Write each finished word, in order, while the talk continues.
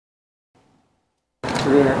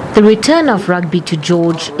The return of rugby to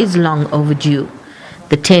George is long overdue.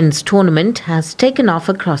 The Tens tournament has taken off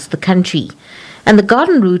across the country, and the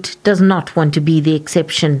Garden Route does not want to be the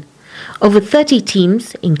exception. Over 30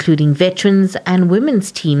 teams, including veterans and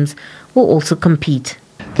women's teams, will also compete.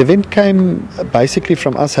 The event came basically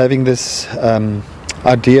from us having this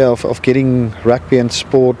idea of getting rugby and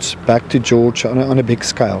sports back to George on a big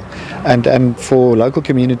scale, and for local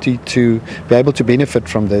community to be able to benefit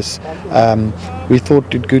from this. We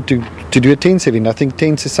thought it good to do a Tens event. I think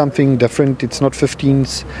Tens is something different. It's not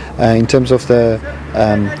 15s in terms of the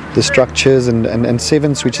structures, and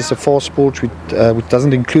sevens, which is a fast sport which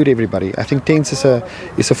doesn't include everybody. I think Tens is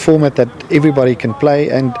a format that everybody can play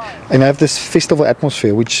and have this festival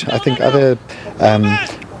atmosphere, which I think other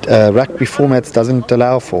rugby formats doesn't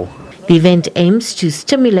allow for. The event aims to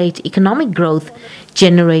stimulate economic growth,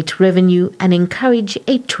 generate revenue and encourage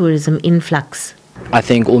a tourism influx. I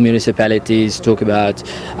think all municipalities talk about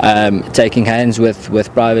taking hands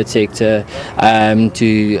with private sector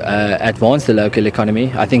to advance the local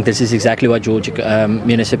economy. I think this is exactly what George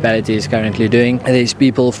municipality is currently doing. There's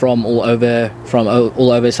people from all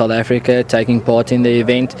over South Africa taking part in the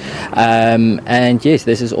event, and yes,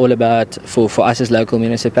 this is all about for us as local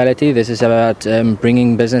municipality. This is about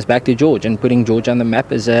bringing business back to George and putting George on the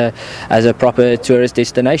map as a proper tourist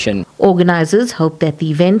destination. Organisers hope that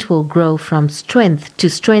the event will grow from strength to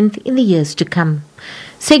strength in the years to come.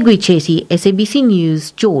 Segui Chetty, SABC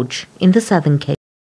News, George, in the Southern Cape.